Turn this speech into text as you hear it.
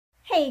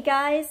Hey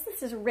guys,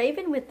 this is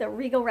Raven with the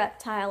Regal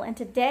Reptile, and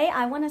today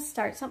I want to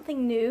start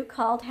something new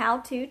called How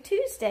To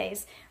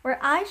Tuesdays, where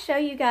I show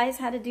you guys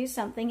how to do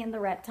something in the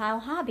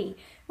reptile hobby.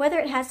 Whether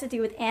it has to do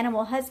with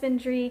animal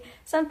husbandry,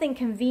 something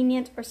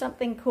convenient, or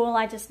something cool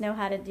I just know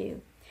how to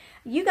do.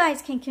 You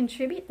guys can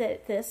contribute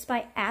this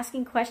by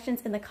asking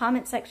questions in the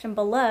comment section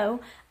below.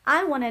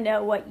 I want to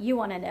know what you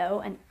want to know,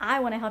 and I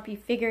want to help you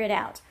figure it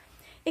out.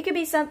 It could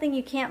be something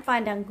you can't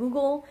find on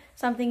Google,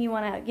 something you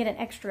want to get an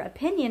extra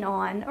opinion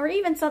on, or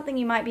even something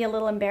you might be a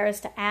little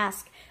embarrassed to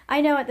ask. I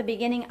know at the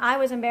beginning I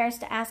was embarrassed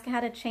to ask how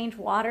to change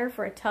water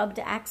for a tub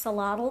to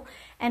axolotl,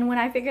 and when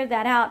I figured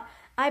that out,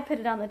 I put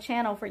it on the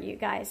channel for you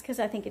guys because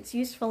I think it's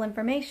useful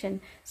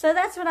information. So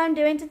that's what I'm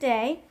doing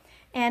today,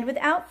 and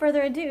without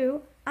further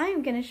ado,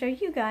 I'm going to show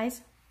you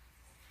guys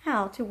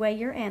how to weigh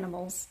your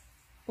animals.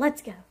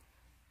 Let's go.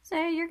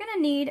 So you're going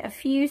to need a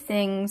few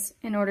things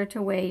in order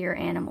to weigh your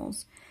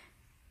animals.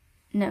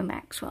 No,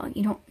 Maxwell,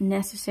 you don't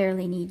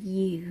necessarily need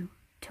you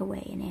to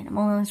weigh an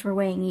animal unless we're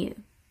weighing you.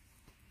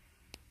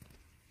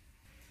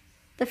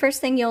 The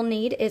first thing you'll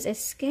need is a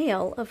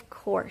scale, of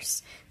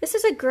course. This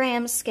is a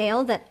gram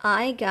scale that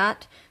I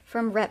got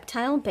from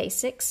Reptile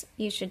Basics.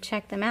 You should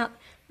check them out.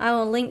 I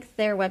will link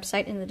their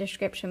website in the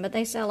description, but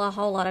they sell a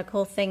whole lot of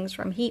cool things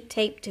from heat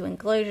tape to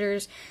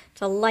enclosures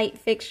to light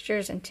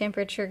fixtures and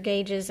temperature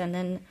gauges, and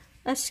then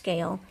a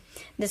scale.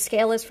 The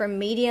scale is for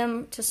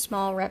medium to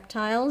small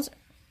reptiles.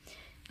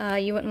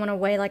 You wouldn't want to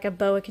weigh like a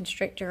boa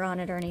constrictor on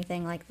it or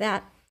anything like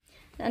that.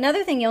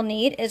 Another thing you'll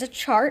need is a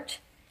chart,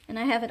 and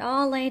I have it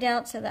all laid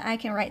out so that I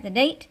can write the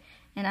date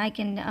and I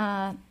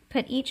can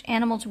put each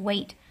animal's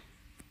weight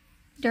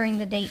during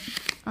the date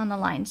on the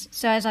lines.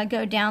 So as I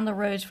go down the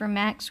rows for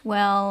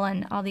Maxwell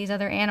and all these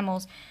other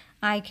animals,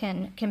 I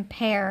can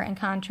compare and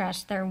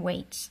contrast their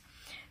weights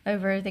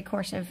over the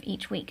course of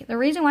each week. The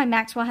reason why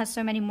Maxwell has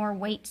so many more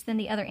weights than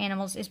the other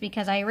animals is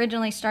because I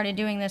originally started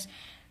doing this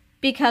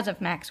because of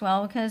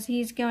Maxwell, because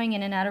he's going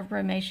in and out of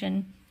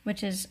bromation,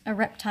 which is a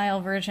reptile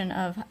version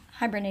of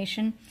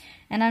hibernation,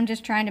 and I'm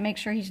just trying to make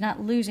sure he's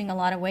not losing a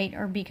lot of weight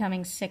or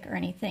becoming sick or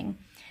anything.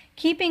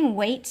 Keeping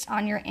weights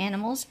on your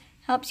animals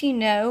helps you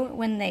know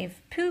when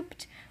they've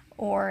pooped,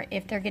 or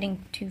if they're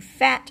getting too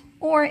fat,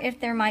 or if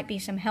there might be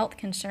some health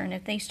concern.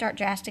 If they start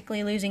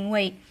drastically losing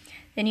weight,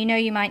 then you know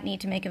you might need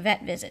to make a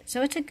vet visit.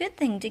 So it's a good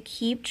thing to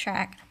keep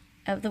track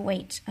of the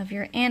weights of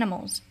your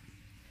animals.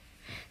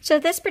 So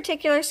this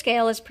particular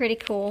scale is pretty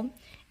cool.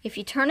 If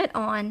you turn it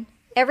on,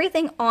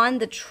 everything on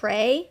the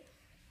tray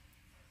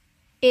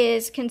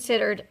is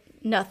considered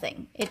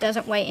nothing. It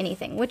doesn't weigh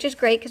anything, which is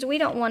great because we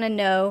don't want to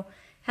know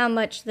how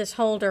much this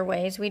holder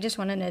weighs. We just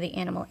want to know the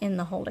animal in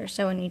the holder.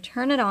 So when you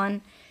turn it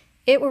on,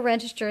 it will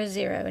register as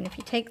 0. And if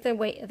you take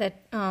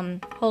the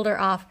holder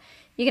off,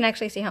 you can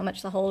actually see how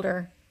much the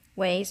holder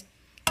weighs.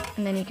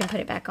 And then you can put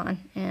it back on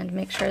and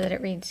make sure that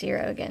it reads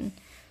 0 again.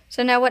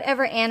 So now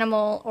whatever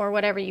animal or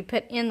whatever you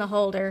put in the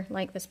holder,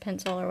 like this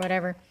pencil or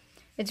whatever,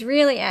 it's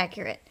really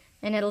accurate,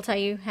 and it'll tell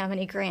you how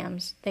many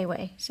grams they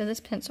weigh. So this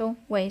pencil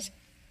weighs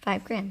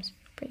 5 grams.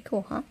 Pretty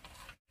cool, huh?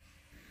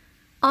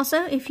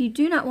 Also, if you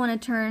do not want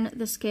to turn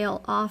the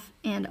scale off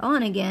and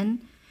on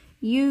again,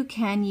 you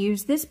can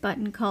use this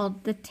button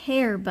called the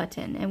tear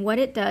button. And what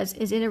it does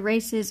is it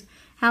erases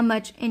how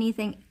much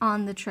anything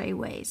on the tray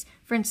weighs.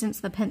 For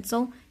instance, the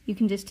pencil, you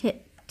can just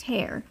hit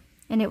tear,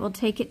 and it will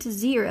take it to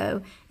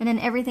 0, and then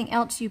everything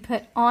else you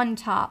put on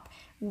top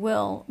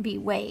will be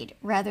weighed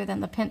rather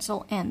than the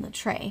pencil and the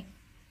tray.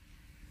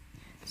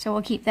 So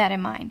we'll keep that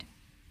in mind.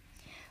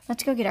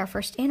 Let's go get our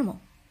first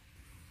animal.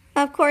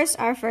 Of course,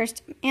 our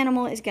first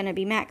animal is going to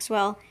be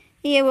Maxwell.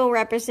 He will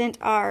represent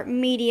our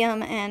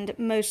medium and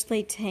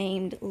mostly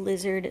tamed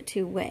lizard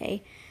to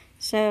weigh.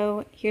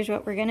 So here's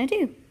what we're going to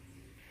do.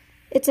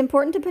 It's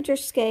important to put your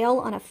scale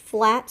on a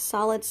flat,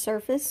 solid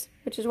surface,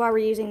 which is why we're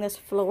using this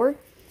floor.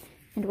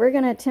 And we're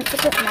going to attempt to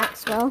put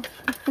Maxwell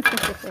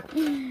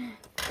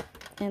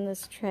in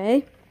this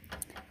tray.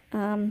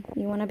 You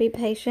want to be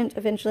patient.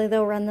 Eventually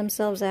they'll run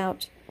themselves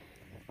out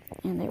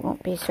and they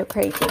won't be so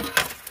crazy.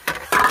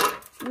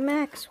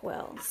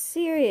 Maxwell,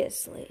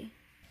 seriously.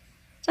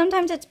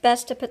 Sometimes it's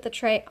best to put the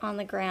tray on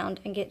the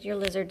ground and get your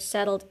lizard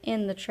settled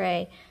in the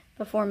tray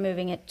before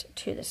moving it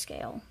to the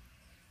scale.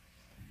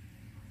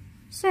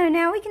 So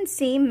now we can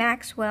see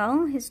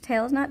Maxwell. His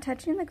tail's not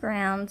touching the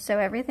ground, so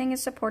everything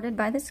is supported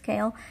by the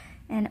scale.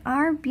 And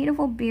our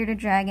beautiful bearded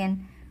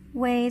dragon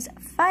weighs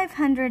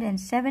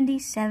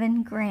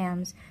 577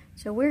 grams.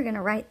 So we're going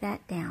to write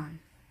that down.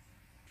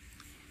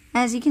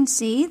 As you can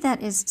see,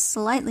 that is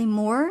slightly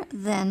more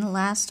than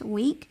last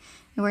week,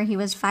 where he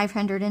was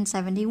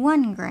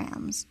 571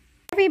 grams.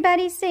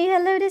 Everybody say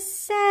hello to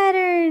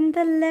Saturn,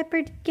 the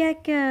leopard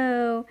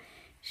gecko.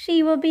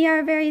 She will be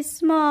our very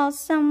small,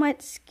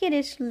 somewhat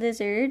skittish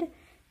lizard.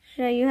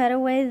 Show you how to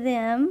weigh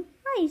them.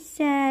 Hi,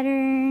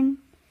 Saturn.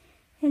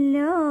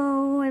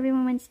 Hello,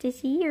 everyone wants to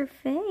see your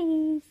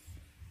face.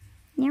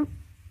 Yep.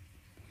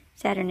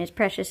 Saturn is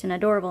precious and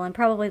adorable and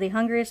probably the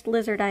hungriest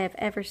lizard I have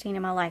ever seen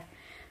in my life.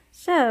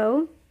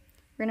 So,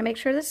 we're going to make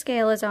sure the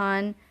scale is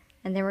on,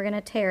 and then we're going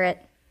to tear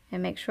it,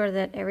 and make sure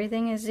that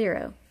everything is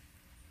 0.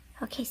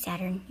 Okay,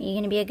 Saturn, are you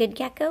gonna be a good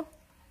gecko?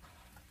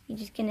 You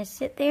just gonna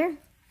sit there?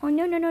 Oh,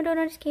 no, no, no, don't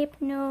escape.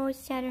 No,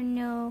 Saturn,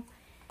 no.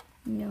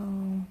 No.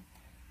 I'm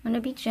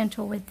gonna be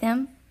gentle with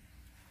them.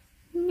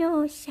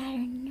 No,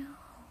 Saturn, no.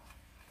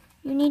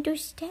 You need to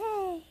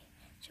stay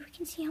so we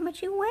can see how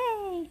much you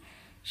weigh.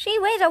 She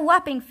weighs a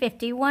whopping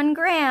 51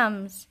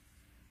 grams.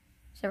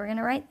 So we're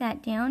gonna write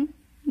that down.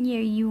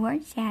 Here you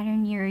are,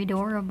 Saturn. You're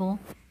adorable.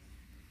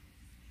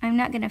 I'm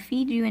not gonna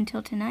feed you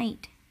until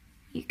tonight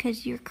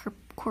because you're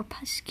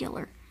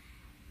corpuscular.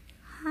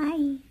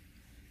 Hi.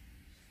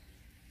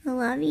 I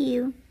love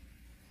you.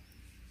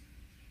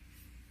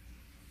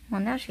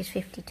 Well, now she's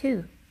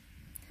 52.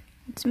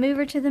 Let's move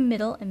her to the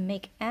middle and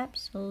make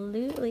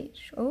absolutely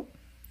sure. Oh.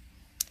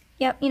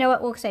 Yep, you know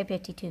what? We'll say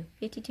 52.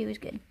 52 is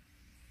good.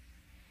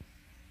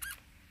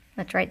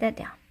 Let's write that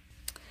down.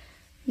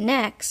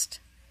 Next,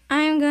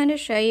 I'm going to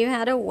show you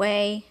how to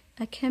weigh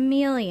a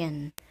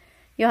chameleon.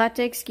 You'll have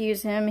to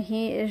excuse him.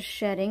 He is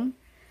shedding.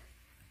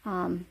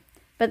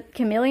 But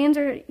chameleons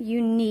are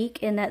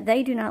unique in that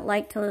they do not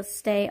like to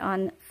stay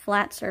on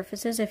flat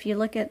surfaces. If you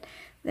look at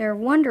their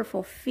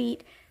wonderful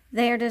feet,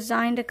 they are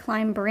designed to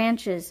climb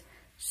branches.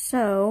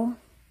 So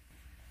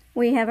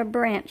we have a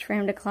branch for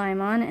him to climb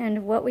on,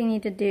 and what we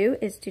need to do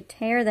is to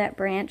tear that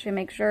branch and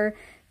make sure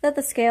that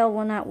the scale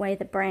will not weigh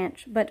the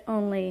branch, but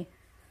only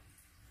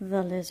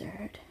the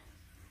lizard.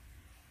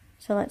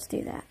 So let's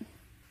do that.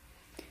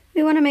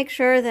 We want to make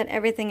sure that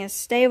everything is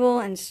stable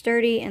and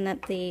sturdy and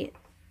that the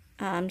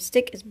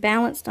stick is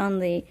balanced on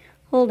the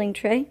holding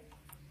tray.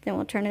 Then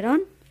we'll turn it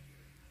on.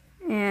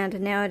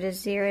 And now it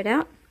is zeroed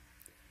out.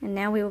 And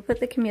now we will put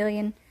the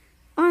chameleon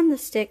on the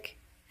stick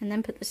and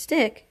then put the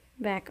stick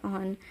back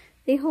on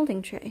the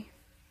holding tray.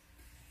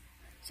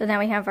 So now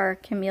we have our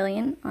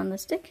chameleon on the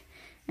stick.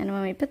 And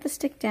when we put the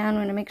stick down, we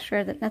want to make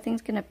sure that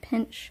nothing's going to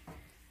pinch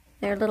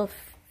their little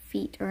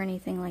feet or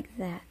anything like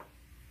that.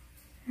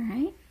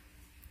 Alright?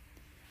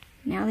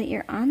 Now that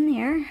you're on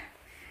there,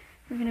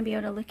 we're going to be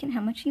able to look at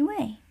how much you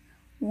weigh.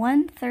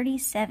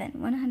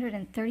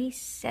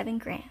 137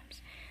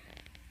 grams.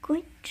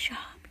 Good job,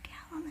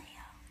 Galileo.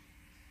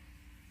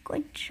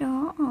 Good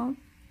job.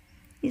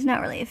 He's not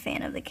really a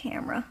fan of the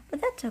camera,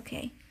 but that's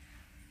okay.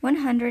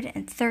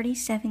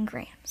 137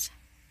 grams.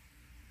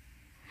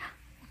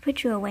 We'll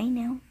put you away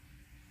now.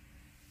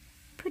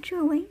 Put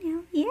you away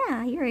now.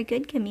 Yeah, you're a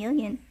good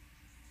chameleon.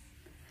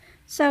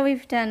 So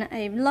we've done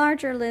a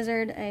larger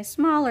lizard, a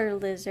smaller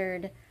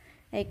lizard,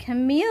 a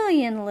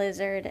chameleon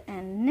lizard,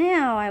 and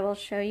now I will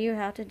show you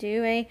how to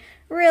do a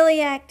really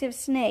active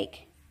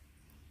snake.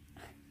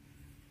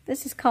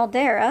 This is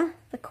Caldera,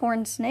 the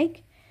corn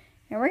snake,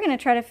 and we're going to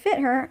try to fit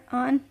her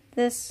on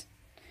this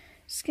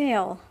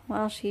scale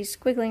while she's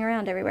squiggling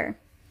around everywhere.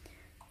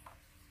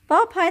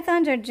 Ball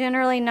pythons are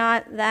generally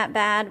not that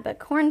bad, but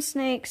corn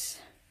snakes,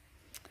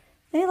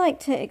 they like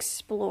to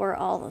explore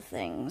all the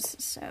things,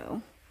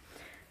 so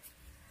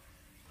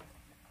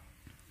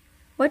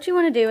what you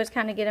want to do is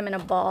kind of get them in a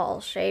ball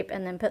shape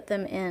and then put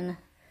them in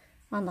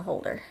on the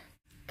holder.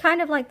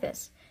 Kind of like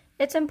this.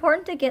 It's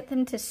important to get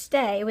them to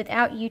stay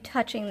without you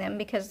touching them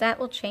because that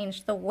will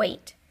change the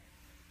weight.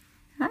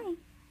 Hi.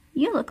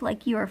 You look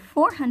like you are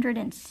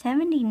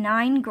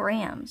 479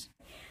 grams.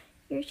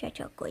 You're such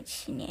a good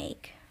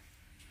snake.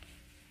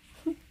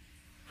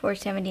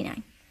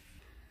 479.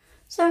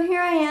 So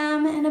here I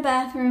am in a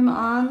bathroom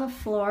on the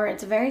floor.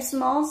 It's a very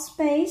small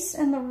space,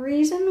 and the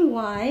reason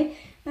why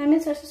I'm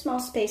in such a small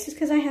space is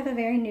because I have a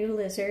very new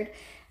lizard,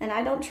 and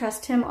I don't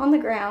trust him on the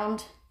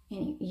ground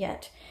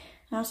yet.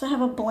 I also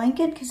have a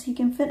blanket because he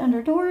can fit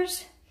under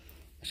doors.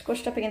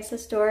 Squished up against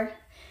this door.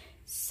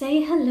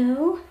 Say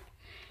hello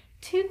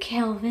to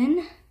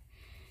Kelvin,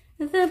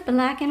 the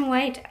black and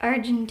white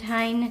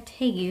Argentine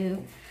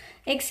tegu.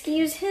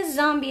 Excuse his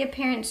zombie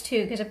appearance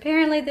too, because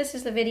apparently this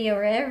is the video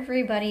where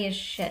everybody is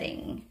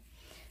shedding.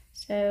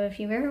 So if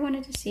you ever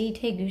wanted to see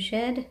tegu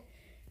shed.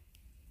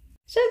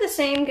 So the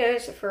same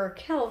goes for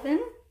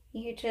Kelvin.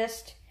 You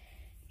just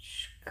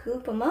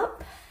scoop them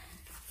up,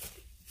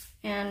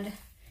 and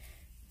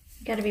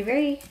you got to be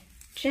very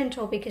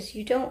gentle because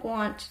you don't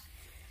want,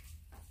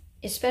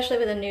 especially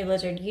with a new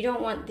lizard, you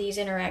don't want these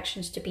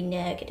interactions to be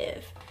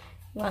negative.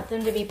 You want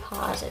them to be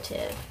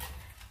positive.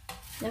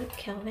 No,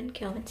 Kelvin,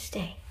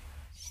 stay.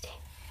 Stay.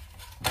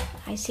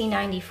 I see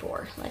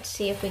 94. Let's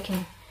see if we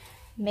can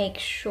make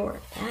sure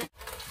of that.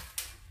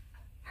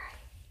 All right.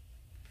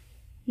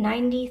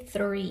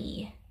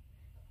 93.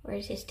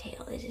 Where's his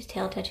tail? Is his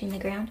tail touching the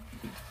ground?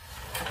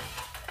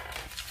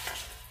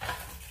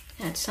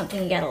 That's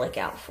something you gotta look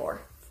out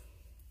for.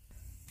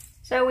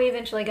 So we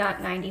eventually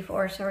got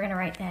 94, so we're gonna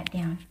write that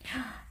down.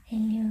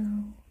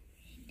 Hello.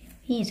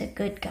 He's a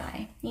good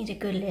guy. He's a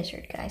good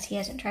lizard, guys. He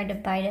hasn't tried to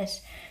bite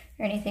us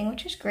or anything,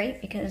 which is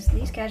great because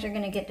these guys are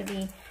gonna get to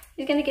be,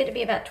 he's gonna get to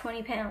be about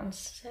 20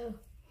 pounds. So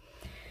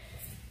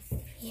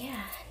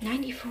yeah,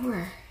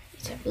 94.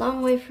 It's a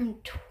long way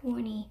from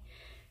 20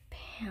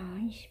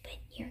 pounds, but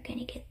you're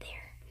gonna get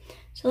there.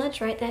 So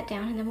let's write that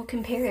down and then we'll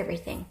compare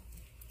everything.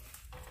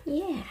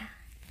 Yeah,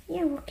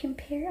 we'll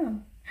compare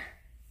them.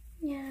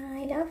 Yeah,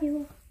 I love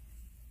you.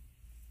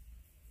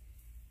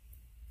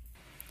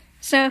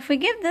 So if we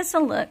give this a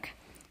look,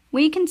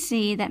 we can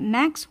see that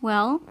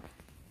Maxwell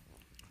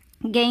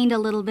gained a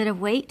little bit of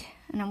weight,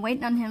 and I'm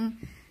waiting on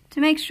him to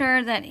make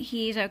sure that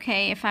he's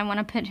okay if I want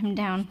to put him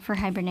down for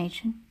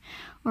hibernation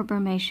or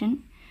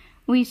brumation.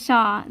 We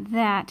saw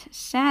that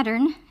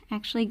Saturn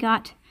actually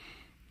got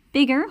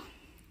bigger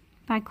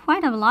by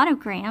quite a lot of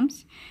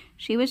grams.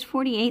 She was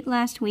 48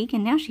 last week,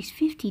 and now she's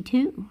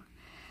 52.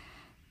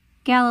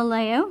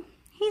 Galileo,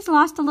 he's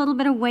lost a little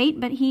bit of weight,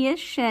 but he is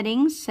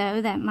shedding,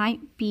 so that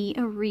might be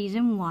a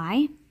reason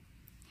why.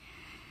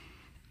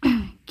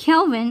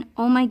 Kelvin,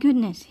 oh my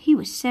goodness, he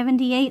was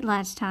 78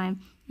 last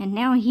time, and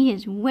now he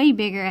is way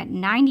bigger at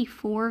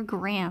 94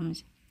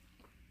 grams.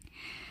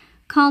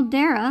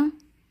 Caldera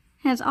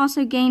has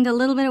also gained a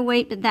little bit of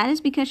weight, but that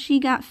is because she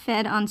got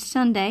fed on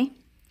Sunday.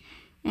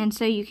 And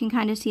so you can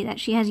kind of see that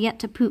she has yet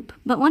to poop.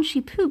 But once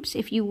she poops,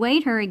 if you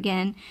weighed her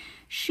again,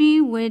 she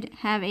would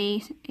have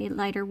a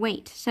lighter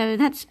weight. So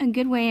that's a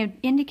good way of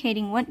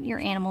indicating what your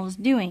animal is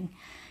doing.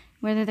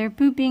 Whether they're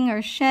pooping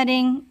or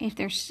shedding, if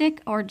they're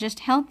sick or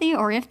just healthy,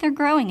 or if they're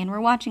growing. And we're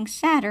watching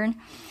Saturn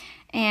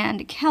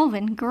and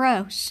Kelvin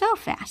grow so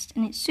fast,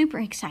 and it's super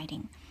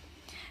exciting.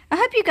 I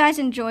hope you guys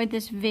enjoyed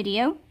this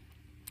video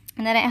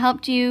and that it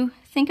helped you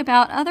think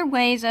about other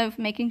ways of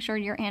making sure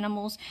your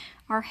animals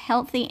are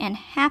healthy and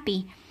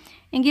happy,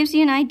 and gives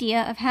you an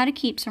idea of how to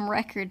keep some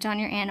records on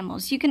your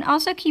animals. You can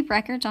also keep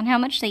records on how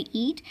much they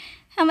eat,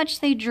 how much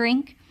they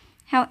drink,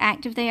 how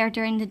active they are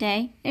during the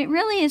day. It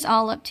really is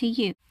all up to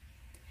you.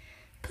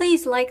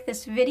 Please like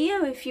this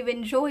video if you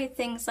enjoy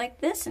things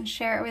like this, and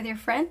share it with your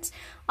friends.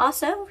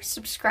 Also,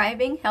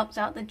 subscribing helps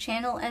out the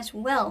channel as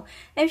well.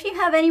 If you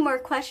have any more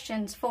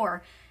questions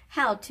for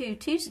How To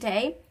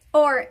Tuesday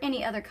or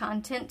any other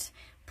content,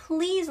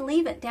 please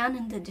leave it down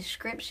in the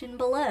description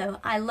below.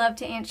 I love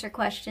to answer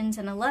questions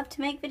and I love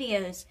to make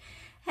videos.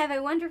 Have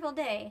a wonderful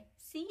day.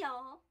 See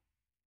y'all.